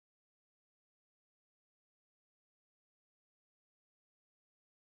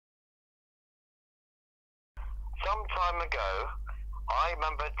Some time ago, I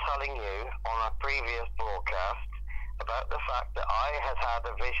remember telling you on a previous broadcast about the fact that I had had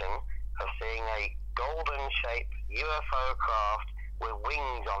a vision of seeing a golden-shaped UFO craft with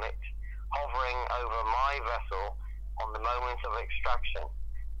wings on it hovering over my vessel on the moment of extraction.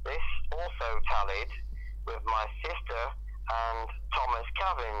 This also tallied with my sister and Thomas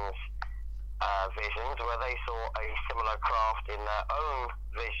Cavin's visions, where they saw a similar craft in their own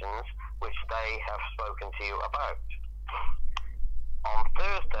visions, which they have spoken to you about. On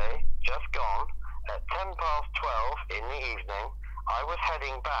Thursday, just gone, at 12:10 in the evening, I was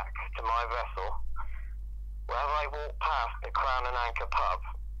heading back to my vessel. Where I walked past the Crown and Anchor pub,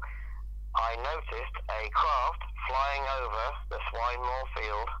 I noticed a craft flying over the Swinemore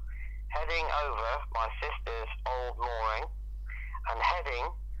field, heading over my sister's old mooring, and heading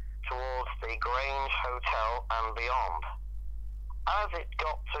towards the Grange Hotel and beyond. As it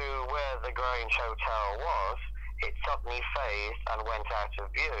got to where the Grange Hotel was, it suddenly phased and went out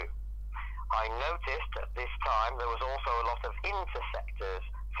of view. I noticed at this time there was also a lot of interceptors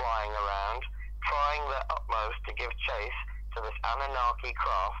flying around, trying their utmost to give chase to this Anunnaki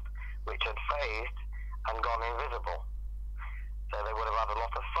craft, which had phased and gone invisible. So they would have had a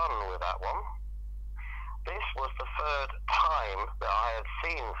lot of fun with that one. This was the third time that I had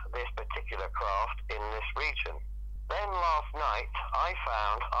seen this particular craft in this region. Then last night I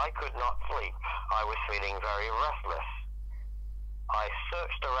found I could not sleep. I was feeling very restless. I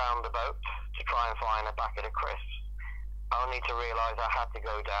searched around the boat to try and find a packet of crisps, only to realise I had to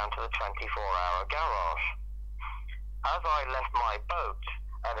go down to the 24-hour garage. As I left my boat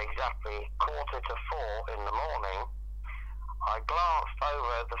at exactly 3:45 in the morning, I glanced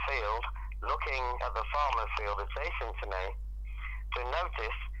over the field, looking at the farmer's field adjacent to me, to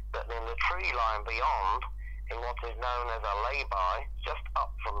notice that in the tree line beyond, in what is known as a lay-by, just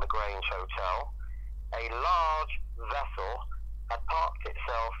up from the Grange Hotel, a large vessel had parked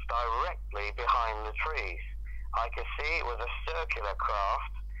itself directly behind the trees. I could see it was a circular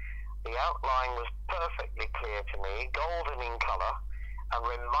craft. The outline was perfectly clear to me, golden in colour, and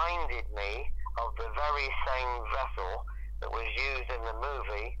reminded me of the very same vessel that was used in the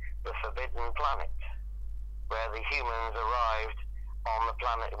movie The Forbidden Planet, where the humans arrived on the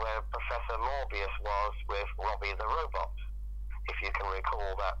planet where Professor Morbius was with Robbie the robot, if you can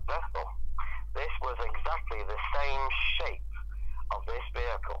recall that vessel. This was exactly the same shape of this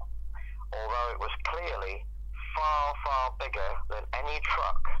vehicle, although it was clearly far, far bigger than any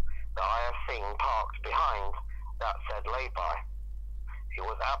truck that I have seen parked behind that said lay-by. It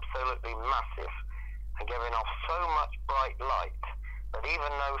was absolutely massive and giving off so much bright light that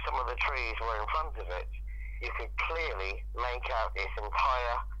even though some of the trees were in front of it, you could clearly make out its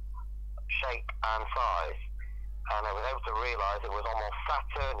entire shape and size, and I was able to realise it was almost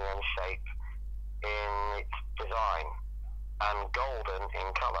Saturnian shape in its design and golden in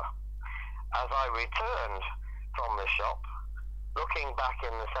colour. As I returned from the shop, looking back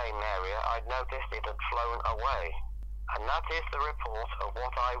in the same area, I'd noticed it had flown away, and that is the report of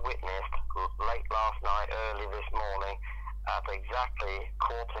what I witnessed late last night, early this morning, at exactly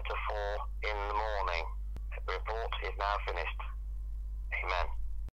 3:45 in the morning. The report is now finished. Amen.